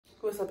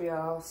What's up,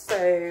 y'all?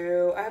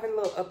 So I have a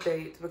little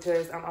update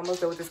because I'm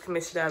almost done with this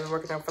commission that I've been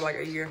working on for like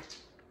a year.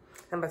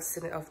 I'm about to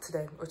send it off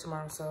today or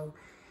tomorrow, so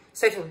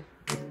stay tuned.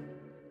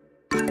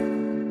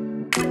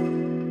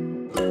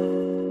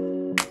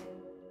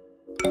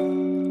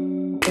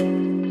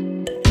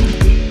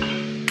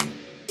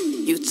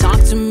 You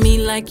talk to me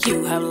like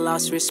you have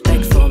lost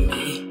respect for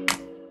me,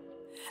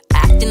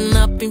 acting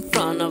up in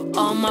front of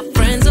all my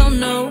friends, oh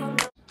no.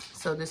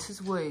 So this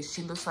is what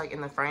she looks like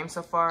in the frame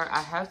so far. I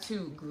have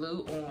to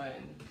glue on,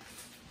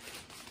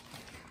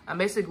 I'm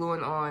basically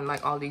gluing on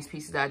like all these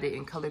pieces that I did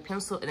in color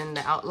pencil, and then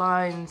the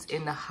outlines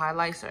and the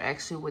highlights are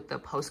actually with the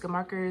Posca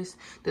markers,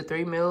 the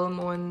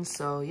 3mm ones.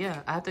 So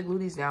yeah, I have to glue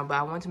these down, but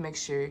I want to make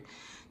sure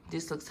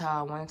this looks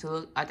how I want it to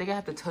look. I think I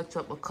have to touch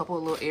up a couple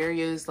of little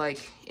areas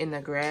like in the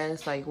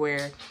grass, like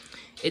where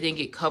it didn't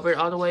get covered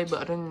all the way, but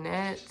other than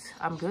that,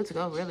 I'm good to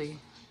go, really.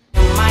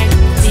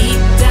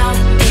 Deep down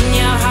in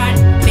your heart,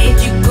 made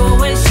you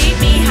go and sheet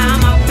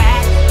behind my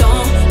back.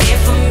 Don't care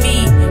for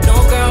me, no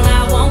girl,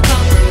 I won't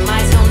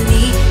compromise. Don't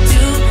need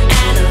to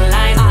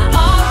analyze. I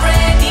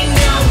already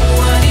know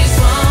what is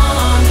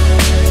wrong.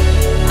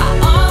 I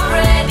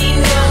already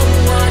know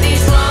what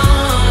is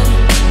wrong.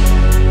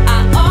 I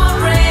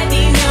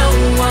already know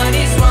what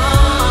is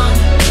wrong.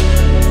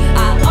 I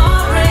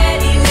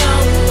already know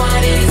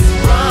what is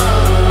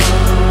wrong.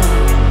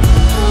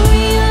 I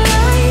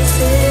realize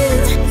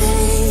it,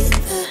 baby.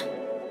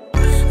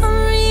 I'm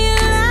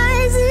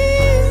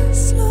realizing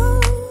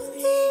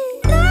slowly.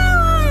 Now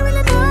I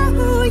really know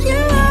who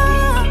you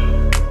are.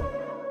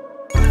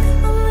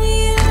 I'm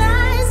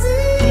realizing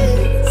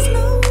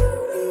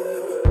slowly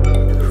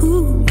who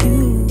you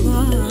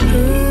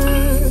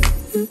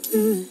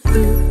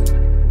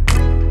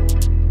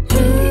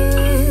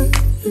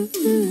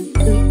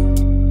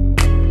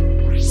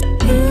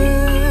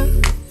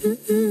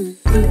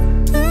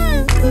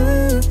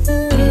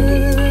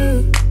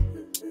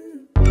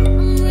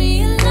I'm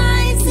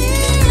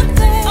realizing,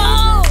 babe.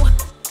 Oh,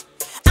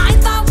 I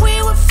thought we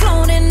were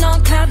floating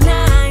on cloud 9.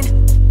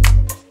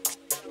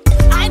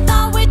 I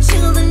thought we're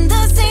chilling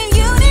the same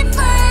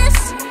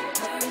universe,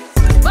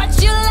 but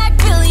you're like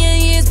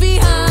billion years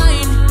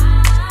behind.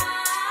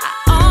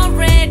 I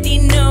already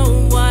know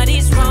what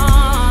is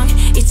wrong.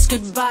 It's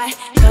goodbye,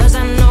 cause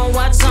I know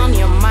what's on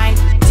your mind.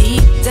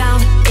 Deep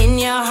down in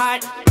your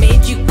heart,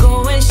 made you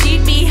go and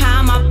sheet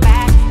behind my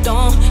back.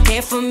 Don't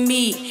care for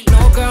me,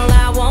 no girl,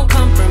 I won't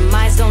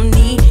compromise. Don't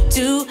need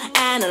to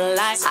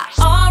analyze. I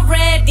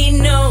already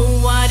know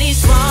what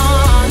is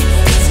wrong.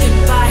 It's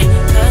goodbye,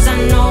 cause I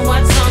know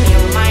what's on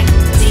your mind.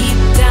 Deep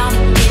down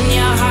in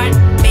your heart,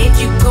 made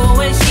you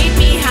go and sheet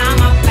behind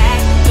my back.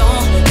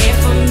 Don't care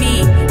for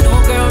me, no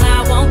girl,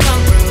 I won't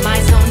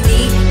compromise. Don't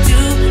need to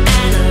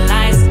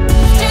analyze.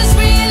 Just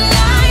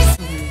realize.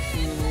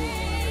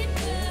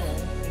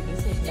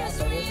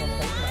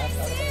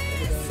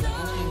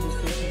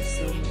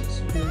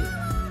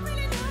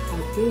 I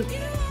think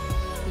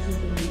this is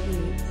gonna be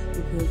good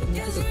because I'm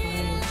gonna put the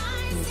frame,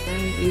 and the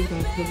frame is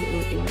gonna cover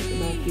up like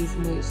about this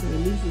much, so at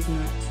least it's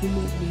not too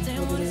much being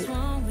covered up.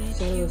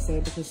 So I was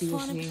sad because she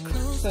was seeing her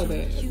so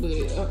bad, but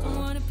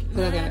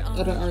but I got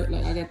other art,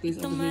 like I got this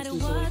over here too,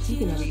 so like she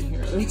cannot eat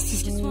her. Let's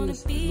just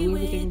glue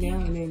everything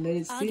down and then let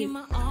it sit, and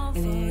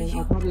then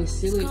I'll probably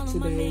seal it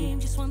today.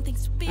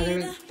 I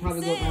gotta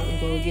probably go out and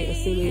go get a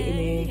seal it, and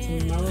then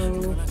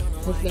tomorrow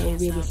hopefully I will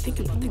be able to stick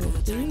it. Oh, yeah,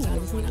 I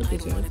just want to look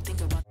at y'all.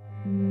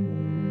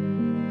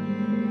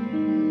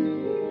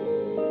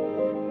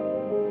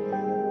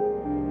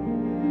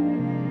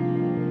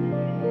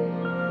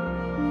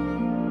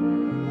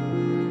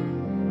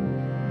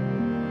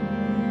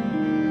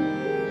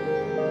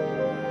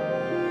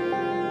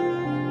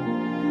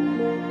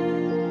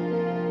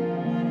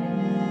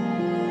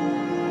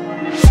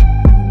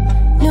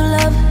 New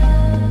love,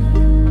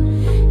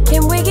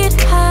 can we get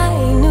high?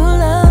 New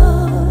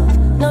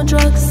love, no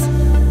drugs.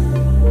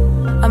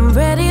 I'm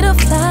ready to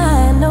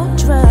fly, no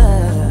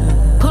drugs.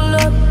 Pull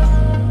up,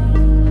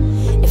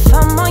 if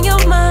I'm on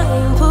your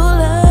mind, pull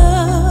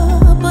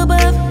up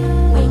above.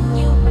 When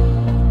you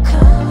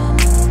come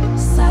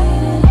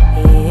inside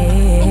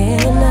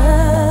in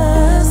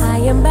us, I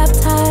am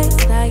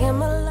baptized, I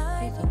am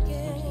alive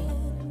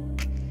again.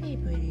 Hey,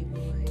 pretty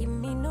boy. Give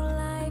me new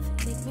life,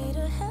 take me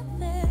to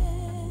heaven.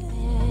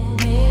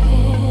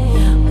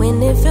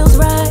 When it feels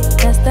right,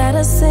 that's that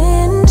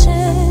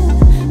ascension.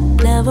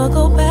 Never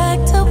go back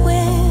to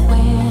where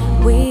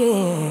we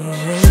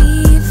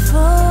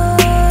before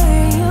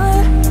you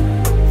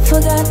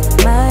forgot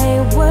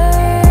my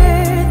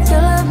worth.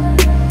 Your love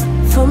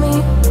for me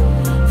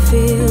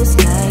feels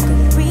like a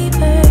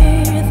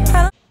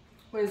rebirth.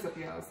 What is up,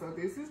 y'all? So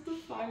this is the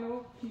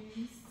final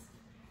piece.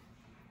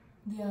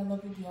 Yeah, I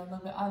love it. Yeah, I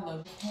love it. I love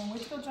it. Can't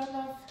wait to go drop it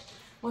off.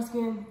 Once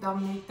again,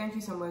 Dominique, thank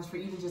you so much for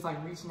even just like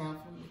reaching out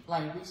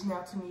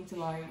to me to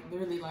like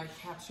literally like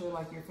capture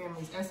like your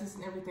family's essence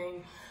and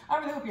everything. I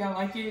really hope y'all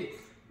like it.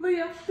 But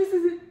yeah, this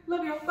is it.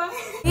 Love y'all. Bye.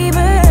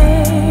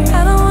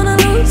 I don't wanna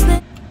lose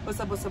it. What's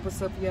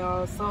up,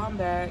 y'all? So I'm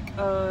back.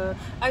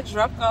 I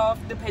dropped off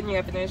the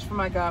penne finish for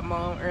my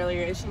godmom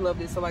earlier, and she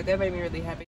loved it, so like that made me really happy.